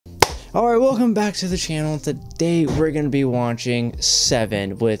Alright, welcome back to the channel. Today we're going to be watching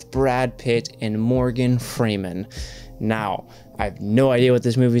Seven with Brad Pitt and Morgan Freeman. Now, I have no idea what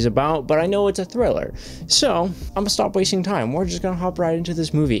this movie's about, but I know it's a thriller. So, I'm going to stop wasting time. We're just going to hop right into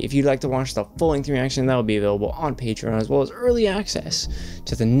this movie. If you'd like to watch the full-length reaction, that will be available on Patreon, as well as early access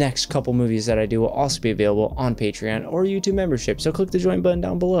to the next couple movies that I do will also be available on Patreon or YouTube membership. So click the join button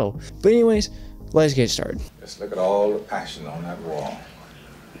down below. But anyways, let's get started. Just look at all the passion on that wall.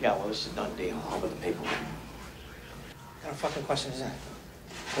 Yeah, well, this is a done deal. I'll with the paperwork. What kind of fucking question is that?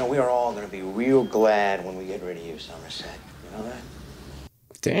 You know, we are all going to be real glad when we get rid of you, Somerset. You know that?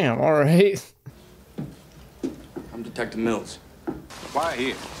 Damn, alright. I'm Detective Mills. Why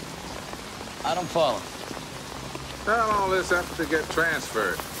here? I don't follow. Well, all this effort to get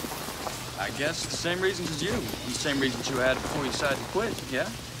transferred. I guess the same reasons as you. The same reasons you had before you decided to quit, yeah?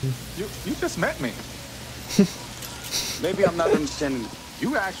 You just met me. Maybe I'm not understanding.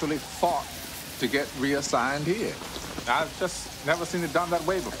 You actually fought to get reassigned here. I've just never seen it done that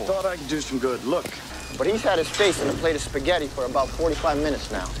way before. Thought I could do some good. Look. But he's had his face in a plate of spaghetti for about 45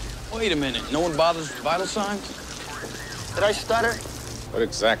 minutes now. Wait a minute. No one bothers with vital signs? Did I stutter? What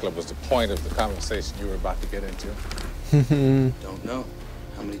exactly was the point of the conversation you were about to get into? Don't know.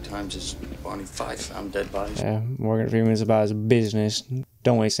 How many times has Barney Fife found dead bodies? Yeah, Morgan Freeman's about his business.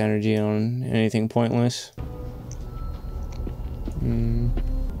 Don't waste energy on anything pointless.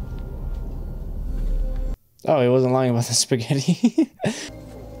 Oh, he wasn't lying about the spaghetti.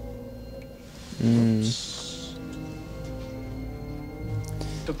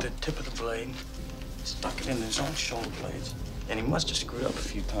 Took the tip of the blade, stuck it in his own shoulder blades, and he must have screwed up a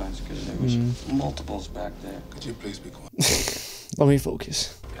few times because there was multiples back there. Could you please be quiet? Let me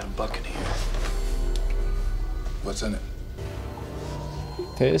focus. Got a bucket here. What's in it?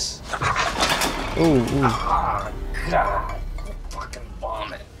 Piss. Ooh. Oh, God. Fucking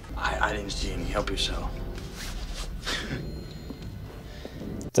vomit. I didn't see any. Help yourself.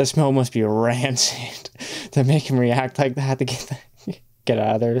 That smell must be rancid to make him react like that to get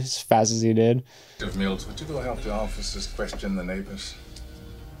out of there as fast as he did. Detective Mills, would you go help the officers question the neighbors?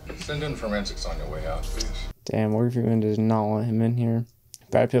 Send in forensics on your way out, please. Damn, Morgan Freeman does not want him in here.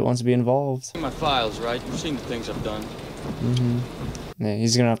 Brad Pitt wants to be involved. My files, right? You've seen the things I've done. Yeah,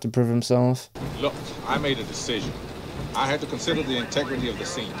 he's gonna have to prove himself. Look, I made a decision. I had to consider the integrity of the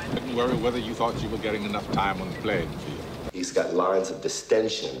scene. Didn't worry whether you thought you were getting enough time on the playing field. He's got lines of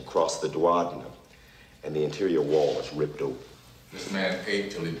distension across the duodenum, and the interior wall is ripped open. This man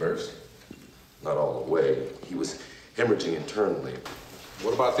ate till he burst. Not all the way. He was hemorrhaging internally.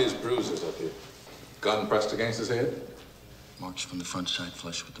 What about these bruises up here? Gun pressed against his head? Marks from the front side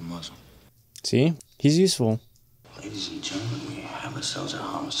flush with the muzzle. See? He's useful. Ladies and gentlemen, we have ourselves a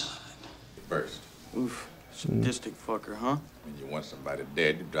homicide. Burst. Oof. Sadistic fucker, huh? When you want somebody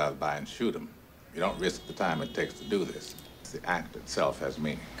dead, you drive by and shoot him. You don't risk the time it takes to do this. The act itself has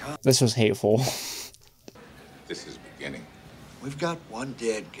meaning. This was hateful. This is beginning. We've got one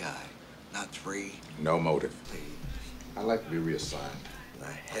dead guy, not three. No motive. Please. I'd like to be reassigned. The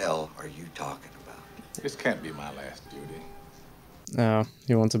hell are you talking about? This can't be my last duty. No,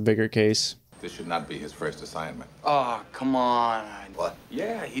 he wants a bigger case. This should not be his first assignment. Oh, come on. What?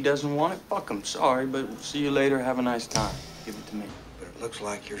 Yeah, he doesn't want it. Fuck him. Sorry, but we'll see you later. Have a nice time. Give it to me. But it looks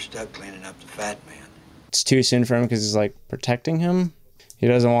like you're stuck cleaning up the fat man. It's too soon for him because he's like protecting him. He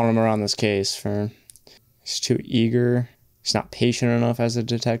doesn't want him around this case. He's too eager. He's not patient enough as a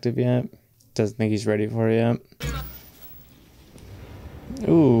detective yet. Doesn't think he's ready for it yet.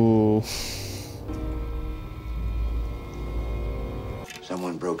 Ooh.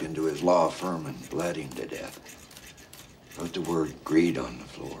 Someone broke into his law firm and bled him to death. Wrote the word greed on the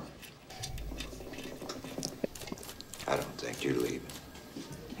floor. I don't think you're leaving.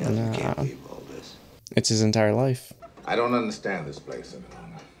 Hell, you can't leave all this. It's his entire life. I don't understand this place any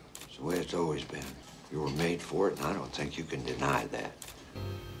longer. It's the way it's always been. You were made for it, and I don't think you can deny that.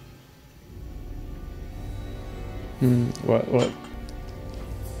 What?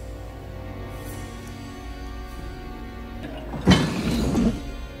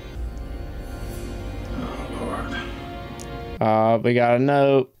 We got a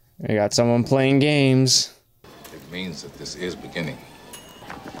note. We got someone playing games. It means that this is beginning.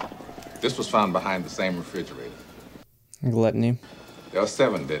 This was found behind the same refrigerator. Gluttony. There are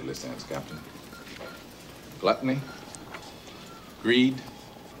 7 deadly sins, Captain. Gluttony, greed,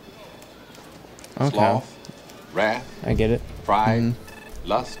 sloth, wrath, I get it. pride,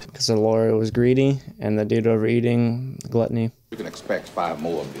 lust. Because the lawyer was greedy, and the dude overeating, gluttony. You can expect 5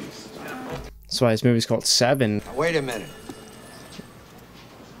 more of these. That's why this movie's called Seven. Now, wait a minute.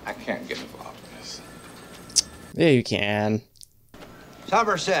 I can't get involved in this. Yeah, you can.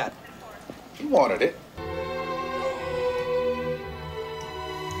 Somerset, You wanted it.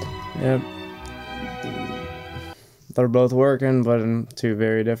 Yep. They're both working, but in two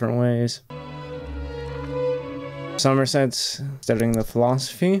very different ways. Somerset's studying the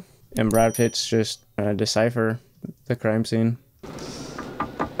philosophy, and Brad Pitt's just trying to decipher the crime scene.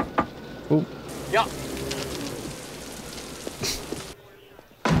 Ooh. Yeah.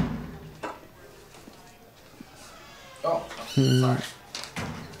 Oh, sorry.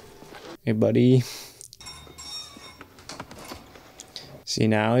 Hey, buddy. See,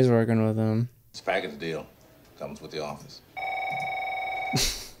 now he's working with him. It's a package deal. Comes with the office.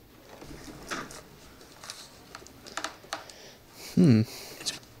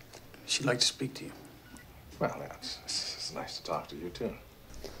 She'd like to speak to you. Well, it's nice to talk to you, too.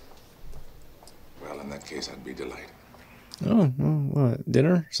 Well, in that case, I'd be delighted. Oh, what?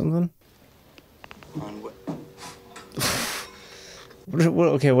 Dinner? Something? On what?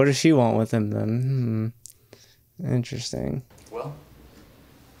 Okay, what does she want with him then? Interesting. Well,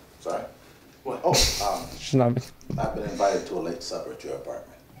 Sorry? what? Oh, She's not. I've been invited to a late supper at your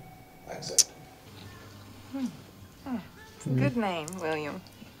apartment. I accept. It's a good name, William.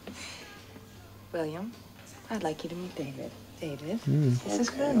 William, I'd like you to meet David. David, this is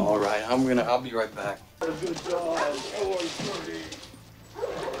good. All right, I'll be right back.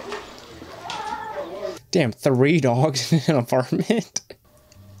 Damn, 3 dogs in an apartment.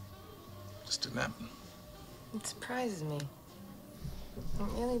 Just didn't happen. It surprises me. It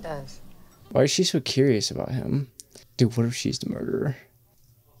really does. Why is she so curious about him? Dude, what if she's the murderer?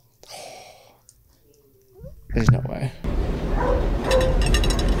 There's no way.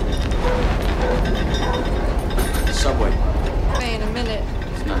 Subway. Hey, in a minute.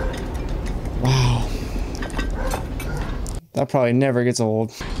 It's not. Wow. That probably never gets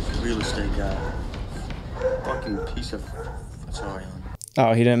old. Real estate guy. Fucking piece of. Sorry, hon.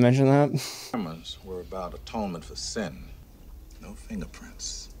 Oh, he didn't mention that? Sermons were about atonement for sin. No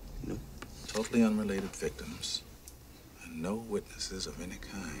fingerprints. Nope. Totally unrelated victims. And no witnesses of any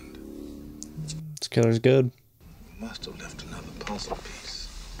kind. This killer's good. We must have left another puzzle piece.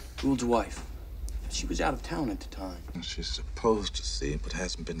 Gould's wife. She was out of town at the time. She's supposed to see it, but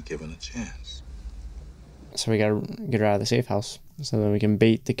hasn't been given a chance. So we gotta get her out of the safe house so that we can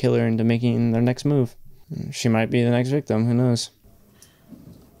bait the killer into making their next move. She might be the next victim, who knows?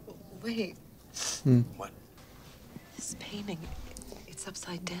 Wait. What? This painting, it's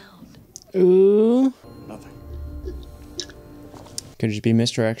upside down. Ooh. Nothing. Could just be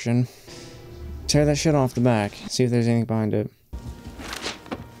misdirection. Tear that shit off the back. See if there's anything behind it.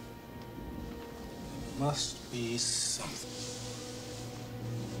 Must be something.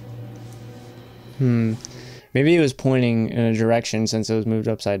 Maybe he was pointing in a direction since it was moved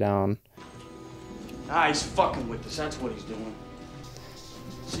upside down. Ah, he's fucking with us. That's what he's doing.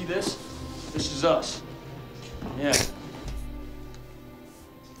 See this? This is us. Yeah.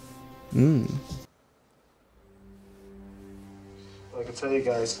 Well, I can tell you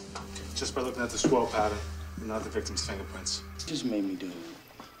guys, just by looking at the swirl pattern, not the victim's fingerprints. Just made me do it.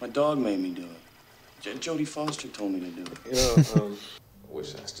 My dog made me do it. Jodie Foster told me to do it. You know, I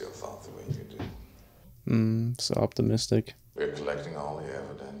wish I still thought the way you do. So optimistic. We're collecting all the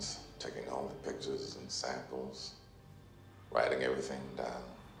evidence, taking all the pictures and samples, writing everything down.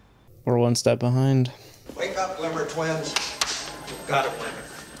 We're one step behind. Wake up, Glimmer twins. You've got a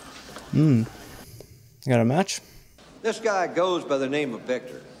winner. Got a match? This guy goes by the name of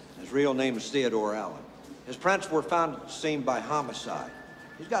Victor. His real name is Theodore Allen. His prints were found at the scene by homicide.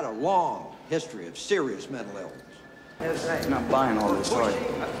 He's got a long history of serious mental illness. He's not buying all this, are you?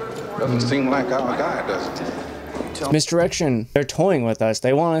 Doesn't seem like our guy, does it? Misdirection. They're toying with us.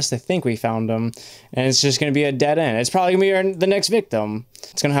 They want us to think we found him, and it's just gonna be a dead end. It's probably gonna be the next victim.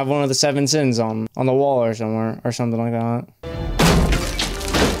 It's gonna have one of the 7 sins on the wall or somewhere, or something like that.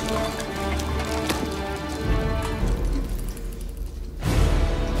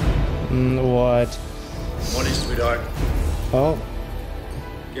 What? Morning, sweetheart. Oh.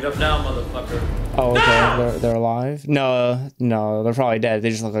 Get up now, motherfucker. Oh, okay. They're alive? No, they're probably dead. They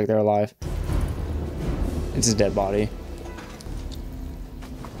just look like they're alive. It's a dead body.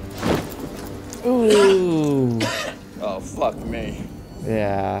 Ooh. Oh, fuck me.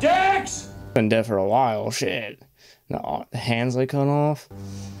 Yeah. Dex! Been dead for a while. Shit. No, the hands like cut off.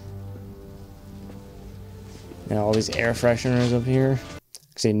 And all these air fresheners up here.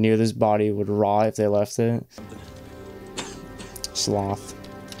 Because they knew this body would rot if they left it. Sloth.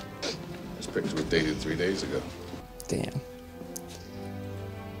 This picture was dated 3 days ago. Damn.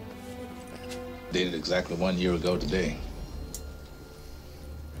 Dated exactly 1 year ago today.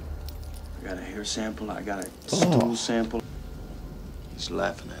 I got a hair sample. I got a stool sample. He's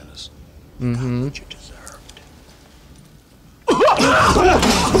laughing at us. Mm-hmm. What you deserved.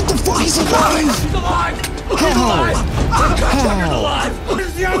 What the fuck? He's alive! He's alive! He's How? alive! How? alive!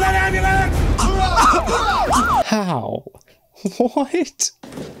 Where's the other ambulance? How? What?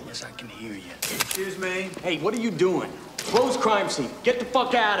 Yes, I can hear you. Excuse me. Hey, what are you doing? Close crime scene. Get the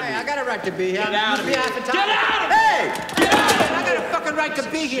fuck out of here. Hey, I got a right to be here. Get out of here. Get out of Hey! Get out of here. I got a fucking right to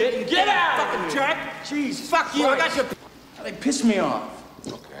be here. You Get out of fucking here. jerk. Jeez. Fuck you. I got your... They pissed me off.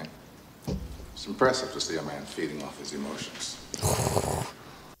 Okay. It's impressive to see a man feeding off his emotions.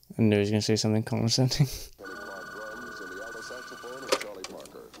 I knew he was gonna say something condescending.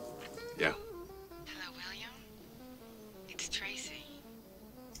 Yeah. Hello, William. It's Tracy.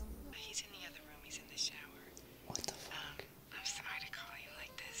 He's in the other room. He's in the shower. What the fuck? I'm sorry to call you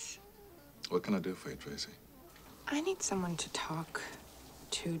like this. What can I do for you, Tracy? I need someone to talk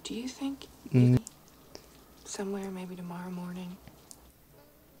to. Do you think somewhere, maybe tomorrow morning?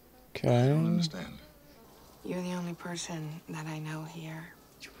 I Okay. don't understand. You're the only person that I know here.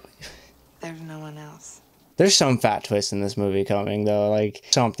 There's no one else. There's some fat twist in this movie coming, though. Like,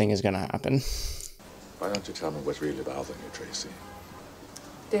 something is gonna happen. Why don't you tell me what's really bothering you, Tracy?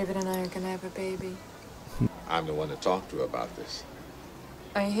 David and I are gonna have a baby. I'm the one to talk to about this.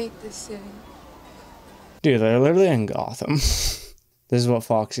 I hate this city. Dude, they're literally in Gotham. This is what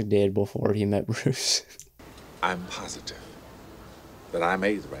Foxy did before he met Bruce. I'm positive that I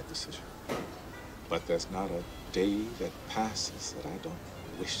made the right decision. But there's not a day that passes that I don't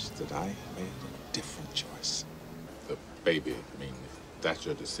wish that I had made a different choice. The baby, I mean, if that's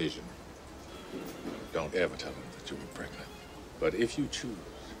your decision, don't ever tell him that you were pregnant. But if you choose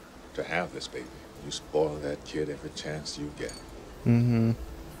to have this baby, you spoil that kid every chance you get. Mm-hmm.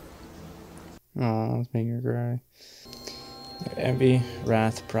 Oh, let's make her cry. Envy,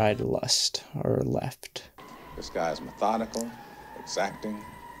 wrath, pride, lust are left. This guy's methodical, exacting,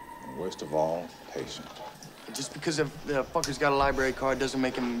 and worst of all, patient. Just because the fucker's got a library card doesn't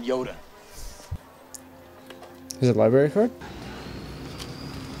make him Yoda. Is it library card?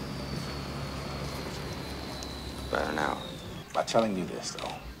 Better now. By telling you this,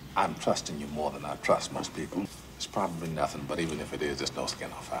 though, I'm trusting you more than I trust most people. It's probably nothing, but even if it is, there's no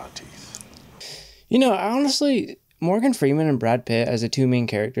skin off our teeth. You know, honestly, Morgan Freeman and Brad Pitt as the two main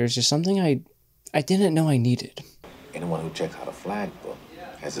characters is something I didn't know I needed. Anyone who checks out a flag book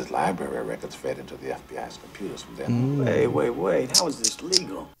has his library records fed into the FBI's computers from then. Hey, wait. How is this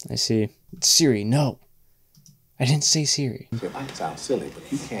legal? I see. Siri, no. I didn't say Siri. It might sound silly, but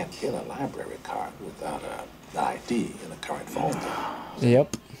you can't get a library card without an ID in a current phone bill.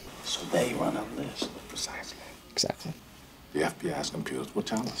 Yep. So they run a list. Precisely. Exactly. The FBI's computers will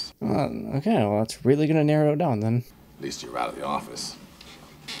tell us. Okay, well, that's really going to narrow it down then. At least you're out of the office.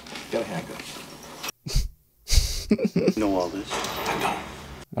 Get a haircut. You know all this? I know.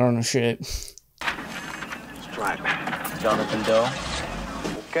 I don't know shit. Let's try it. Jonathan Doe.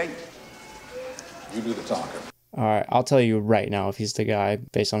 Okay. You do the talking. Alright, I'll tell you right now if he's the guy,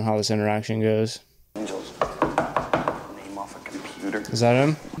 based on how this interaction goes. Angels. Name off a computer. Is that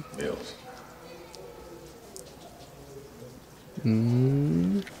him? Mills.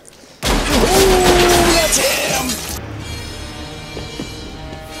 That's him!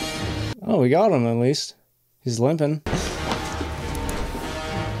 Oh, we got him at least. He's limping.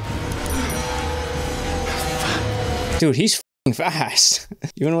 Dude, he's f***ing fast.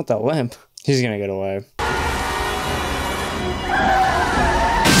 Even with the limp. He's gonna get away.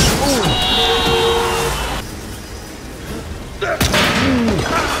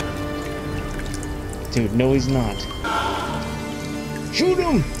 Dude, no he's not. Shoot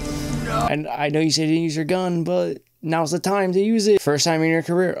him! And I know you said you didn't use your gun, but now's the time to use it. First time in your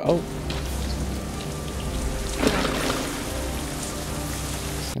career. Oh.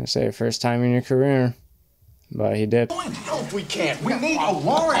 I was gonna say, first time in your career. But he did. No, we can't. We need a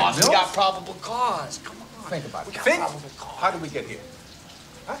warrant, We got probable cause. Come on. Think about it. Think. How did we get here?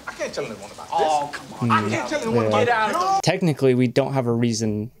 I can't tell anyone about this. Oh, come on. I can't tell anyone about Get out of the... Technically, we don't have a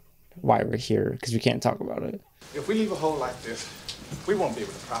reason why we're here, because we can't talk about it. If we leave a hole like this, we won't be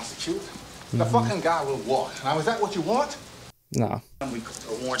able to prosecute. The fucking guy will walk. Now, is that what you want? No. We could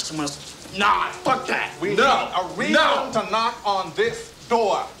warrant someone else. Nah, fuck that. We need a reason to knock on this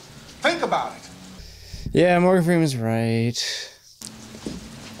door. Think about it. Yeah, Morgan Freeman's right.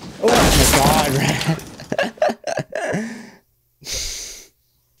 Oh my god,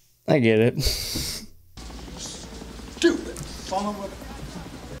 I get it. Stupid. Follow with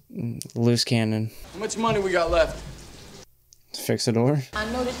Loose cannon. How much money we got left? Fix the door. I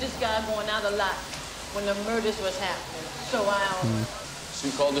noticed this guy going out a lot when the murders was happening. So So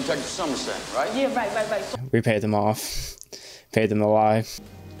you called Detective Somerset, right? Yeah, right. We paid them off. Paid them to lie.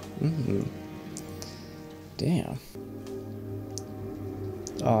 Damn.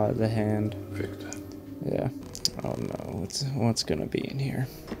 Oh, the hand. Victor. Yeah. Oh no, what's gonna be in here?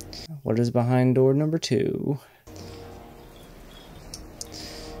 What is behind door number 2?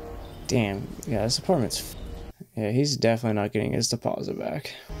 Damn, yeah, this apartment's... Yeah, he's definitely not getting his deposit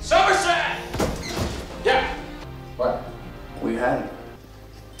back. Somerset! Yeah. What? We had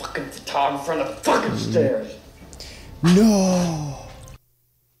fucking photographer on the fucking stairs. No!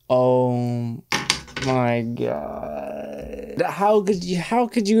 Oh my god. How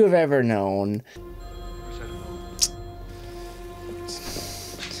could you have ever known?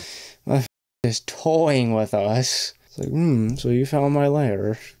 My f is toying with us. It's like, so you found my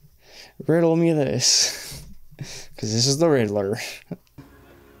lair. Riddle me this. Because this is the Riddler. I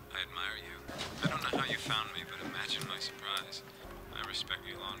admire you. I don't know how you found me, but imagine my surprise. I respect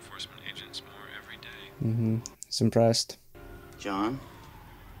you law enforcement agents more every day. He's impressed. John,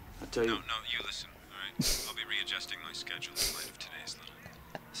 I tell you. No, you listen, alright? I'll be readjusting my schedule in light of today's little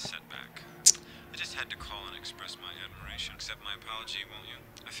setback. I just had to call and express my admiration. Accept my apology, won't you?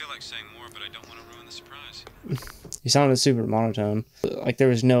 I feel like saying more, but I don't want to ruin the surprise. He sounded super monotone. Like there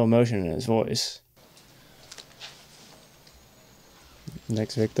was no emotion in his voice.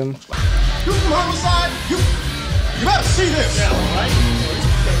 Next victim. You from homicide? You better see this. Yeah,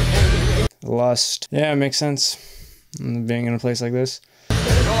 right? Lust. Yeah, it makes sense. Being in a place like this. God,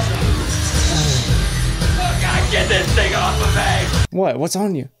 get this thing off of me! What? What's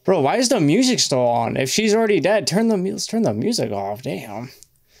on you? Bro, why is the music still on? If she's already dead, let's turn the music off. Damn.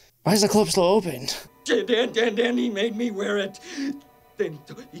 Why is the club still open? Dan, he made me wear it. Then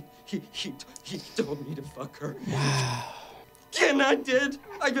he told me to fuck her. Wow. And I did.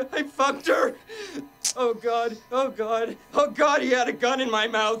 I fucked her. Oh God, he had a gun in my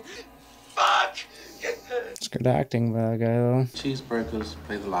mouth. Fuck! It's good acting by that guy, though. Cheeseburgers,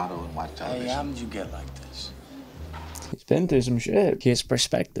 play the lotto, and watch television. Hey, how did you get like this? He's been through some shit. He has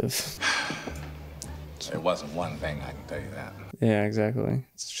perspective. It wasn't one thing, I can tell you that. Yeah, exactly.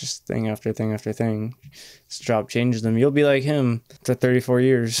 It's just thing after thing after thing. This job changes them. You'll be like him for 34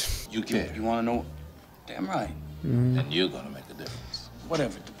 years. You care. You want to know? Damn right. And you're gonna make a difference.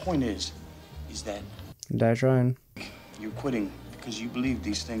 Whatever. The point is that Die trying. you're quitting because you believe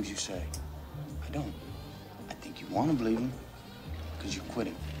these things you say. I don't. I think you want to believe them because you're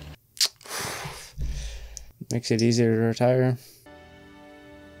quitting. Makes it easier to retire.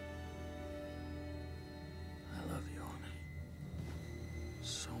 I love you, honey.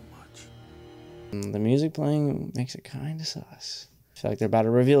 So much. The music playing makes it kind of sus. I feel like they're about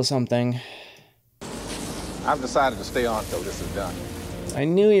to reveal something. I've decided to stay on till this is done. I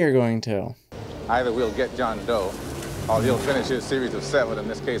knew you were going to. Either we'll get John Doe, or he'll finish his series of 7, and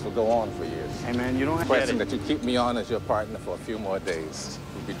this case will go on for years. Hey, man, you don't have Question that you keep me on as your partner for a few more days.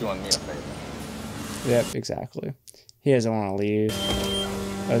 You'd be doing me a favor. Yep, exactly. He doesn't want to leave.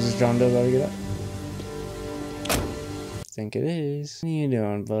 Oh, is this John Doe about to get up? I think it is. What are you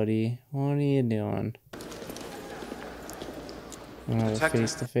doing, buddy? What are you doing?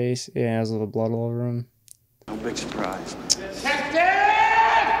 Face to face. Yeah, has a little blood all over him. No big surprise.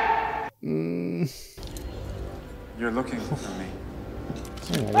 You're looking for me.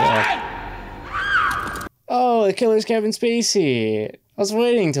 Oh my god. Oh, the killer's Kevin Spacey. I was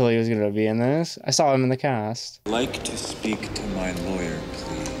waiting till he was gonna be in this. I saw him in the cast. I'd like to speak to my lawyer,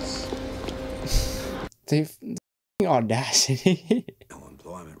 please. The audacity. No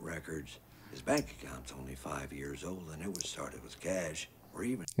employment records. His bank account's only 5 years old, and it was started with cash. Or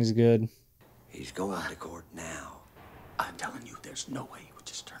even. He's good. He's going to court now. I'm telling you, there's no way he would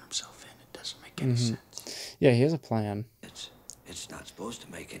just turn himself in. It doesn't make any sense. Yeah, he has a plan. It's not supposed to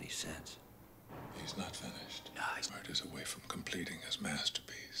make any sense. He's not finished. Murder's away from completing his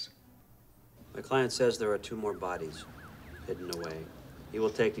masterpiece. My client says there are 2 more bodies hidden away. He will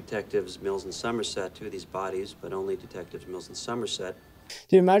take Detectives Mills and Somerset to these bodies, but only Detectives Mills and Somerset.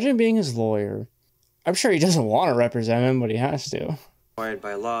 Dude, imagine being his lawyer. I'm sure he doesn't want to represent him, but he has to. Required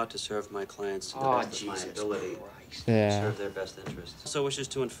by law to serve my clients to the best of my ability. Yeah. Serve their best interests. Also wishes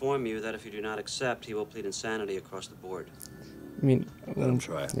to inform you that if you do not accept, he will plead insanity across the board. I mean, Let him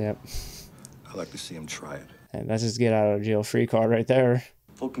try it. Yep. I'd like to see him try it. And that's his get out of jail free card right there.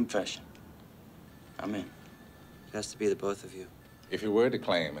 Full confession. I'm in. It has to be the both of you. If you were to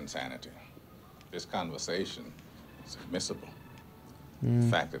claim insanity, this conversation is admissible.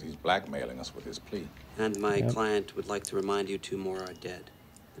 The fact that he's blackmailing us with his plea. And my client would like to remind you 2 more are dead.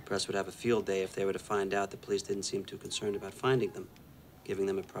 The press would have a field day if they were to find out the police didn't seem too concerned about finding them, giving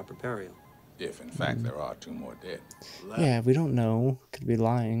them a proper burial. If, in fact, there are 2 more dead. Yeah, we don't know. Could be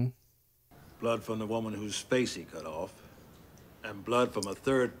lying. Blood from the woman whose Spacey cut off. and blood from a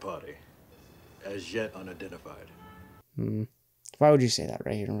third party, as yet unidentified. Why would you say that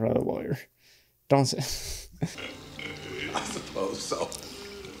right here in front of the lawyer? Don't say. I suppose so.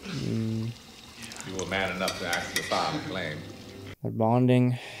 You were man enough to actually file a claim. They're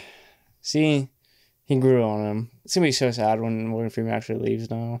bonding. See, he grew on him. It's gonna be so sad when Morgan Freeman actually leaves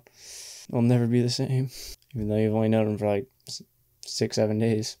now. It'll never be the same. Even though you've only known him for like 6-7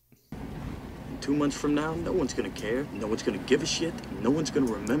 days. 2 months from now, no one's gonna care. No one's gonna give a shit. No one's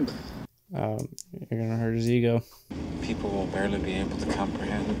gonna remember. You're gonna hurt his ego. People will barely be able to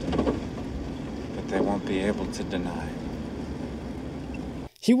comprehend, but they won't be able to deny.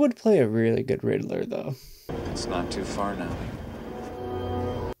 He would play a really good Riddler, though. It's not too far now.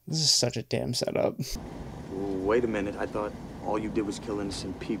 This is such a damn setup. Wait a minute, I thought all you did was kill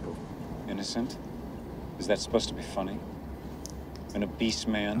innocent people. Innocent? Is that supposed to be funny? An obese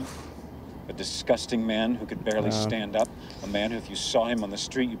man? A disgusting man who could barely stand up? A man who, if you saw him on the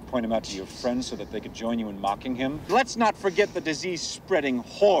street, you'd point him out to your friends so that they could join you in mocking him? Let's not forget the disease-spreading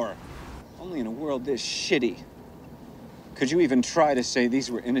whore. Only in a world this shitty could you even try to say these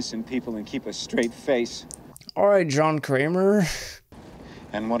were innocent people and keep a straight face. All right, John Kramer.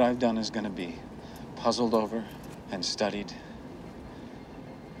 And what I've done is going to be puzzled over and studied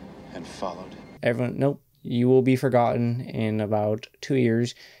and followed. Everyone, nope. You will be forgotten in about 2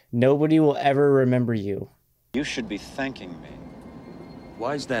 years. Nobody will ever remember you. You should be thanking me.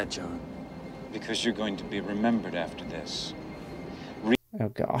 Why is that, John? Because you're going to be remembered after this. Oh,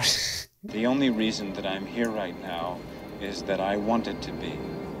 God. The only reason that I'm here right now is that I wanted to be.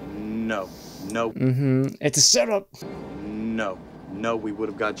 No. No. It's a setup. No. No, we would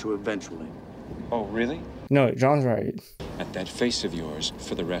have got you eventually. Oh, really? No, John's right. At that face of yours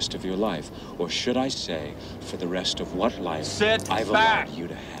for the rest of your life. Or should I say, for the rest of what life I've allowed you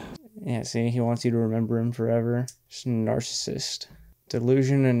to have. Yeah, see, he wants you to remember him forever. Just a narcissist.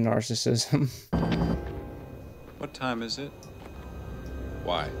 Delusion and narcissism. What time is it?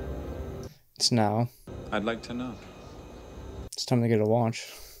 Why? It's now. I'd like to know. It's time to get a launch.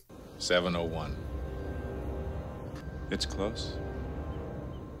 7:01. It's close.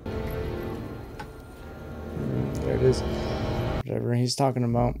 There it is. Whatever he's talking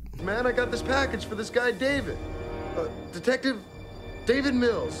about. Man, I got this package for this guy, David. Detective David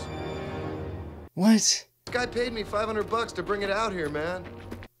Mills. What? This guy paid me $500 to bring it out here, man.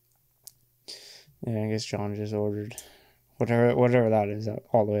 Yeah, I guess John just ordered whatever that is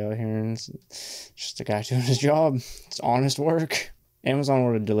all the way out here, and it's just a guy doing his job. It's honest work. Amazon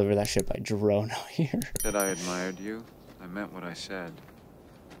would have delivered that shit by drone out here. Said I admired you. I meant what I said.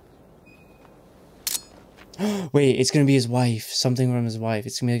 Wait, it's gonna be his wife. Something from his wife.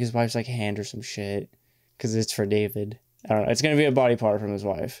 It's gonna be like his wife's like hand or some shit. Because it's for David. I don't know. It's gonna be a body part from his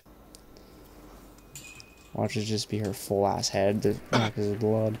wife. Watch it just be her full ass head because of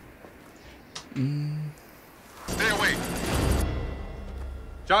blood. Stay away.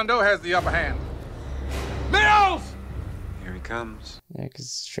 John Doe has the upper hand. Mills! Here he comes. Yeah,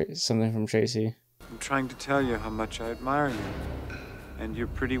 because something from Tracy. I'm trying to tell you how much I admire you. And your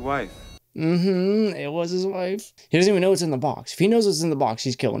pretty wife. It was his wife. He doesn't even know what's in the box. If he knows what's in the box,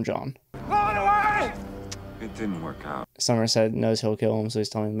 he's killing John. Run away! It didn't work out. Somerset knows he'll kill him, so he's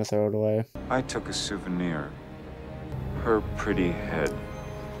telling him to throw it away. I took a souvenir. Her pretty head.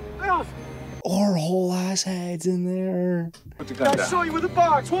 Or whole ass heads in there. Put the gun down. I saw you with the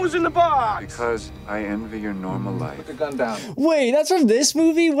box. What was in the box? Because I envy your normal life. Put the gun down. Wait, that's from this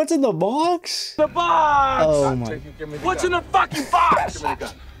movie? What's in the box? The box! Oh my. What's in the fucking box? Give me the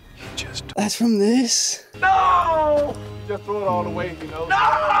gun. That's from this? No! Just throw it all away, you know.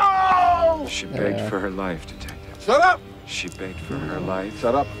 No! She begged for her life, detective. Shut up! She begged for her life.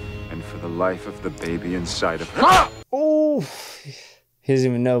 Shut up. And for the life of the baby inside of her. Oh! He doesn't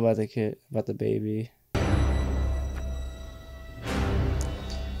even know about the kid, about the baby.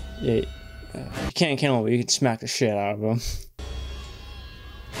 Yeah, you can't kill him, but you can smack the shit out of him.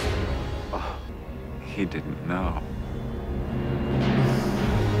 Oh, he didn't know.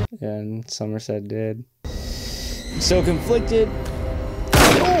 Yeah, and Somerset did. I'm so conflicted.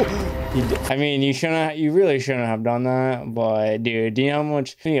 Oh! I mean, you really shouldn't have done that, but dude, do you know how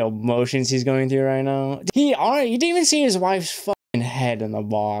much emotions he's going through right now? You didn't even see his wife's fucking head in the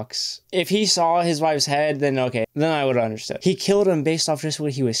box. If he saw his wife's head, then okay, then I would have understood. He killed him based off just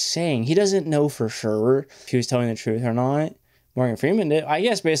what he was saying. He doesn't know for sure if he was telling the truth or not. Morgan Freeman did. I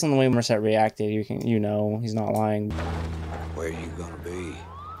guess based on the way Somerset reacted, you know he's not lying. Where are you gonna be?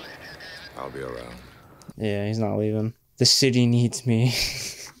 I'll be around. Yeah, he's not leaving. The city needs me.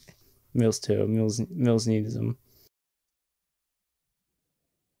 Mills too. Mills needs him.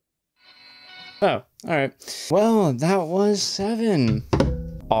 Oh, all right. Well, that was 7.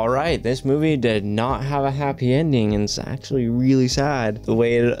 All right, this movie did not have a happy ending, and it's actually really sad the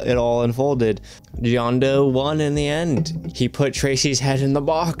way it all unfolded. John Doe won in the end. He put Tracy's head in the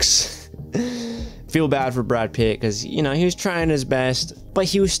box. Feel bad for Brad Pitt because, you know, he was trying his best, but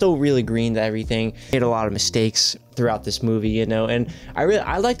he was still really green to everything. He made a lot of mistakes throughout this movie, you know, and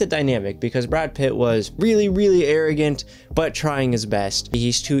I like the dynamic because Brad Pitt was really arrogant, but trying his best.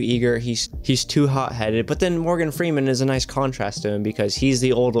 He's too eager, he's too hot-headed, but then Morgan Freeman is a nice contrast to him because he's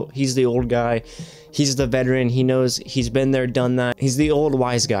the old guy, he's the veteran, he knows, he's been there, done that. He's the old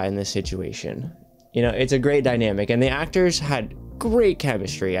wise guy in this situation. You know, it's a great dynamic, and the actors had great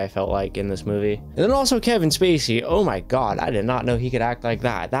chemistry, I felt like, in this movie. And then also Kevin Spacey, oh my god, I did not know he could act like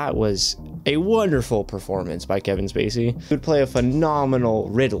that. That was a wonderful performance by Kevin Spacey. He would play a phenomenal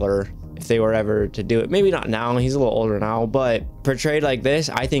Riddler if they were ever to do it. Maybe not now, he's a little older now, but portrayed like this,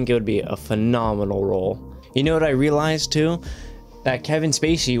 I think it would be a phenomenal role. You know what I realized too? That Kevin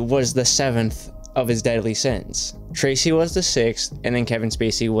Spacey was the 7th of his deadly sins. Tracy was the 6th, and then Kevin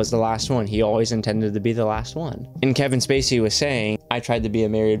Spacey was the last one. He always intended to be the last one. And Kevin Spacey was saying, I tried to be a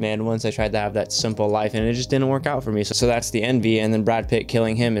married man once, I tried to have that simple life, and it just didn't work out for me. So that's the envy, and then Brad Pitt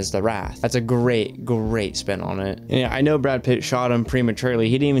killing him is the wrath. That's a great spin on it. And yeah, I know Brad Pitt shot him prematurely.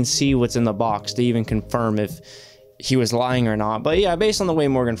 He didn't even see what's in the box to even confirm if he was lying or not, but yeah, based on the way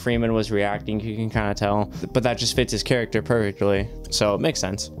Morgan Freeman was reacting, you can kind of tell, but that just fits his character perfectly, so it makes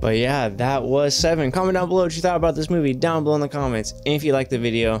sense. But yeah, that was 7. Comment down below what you thought about this movie down below in the comments, and if you liked the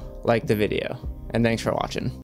video, like the video, and thanks for watching.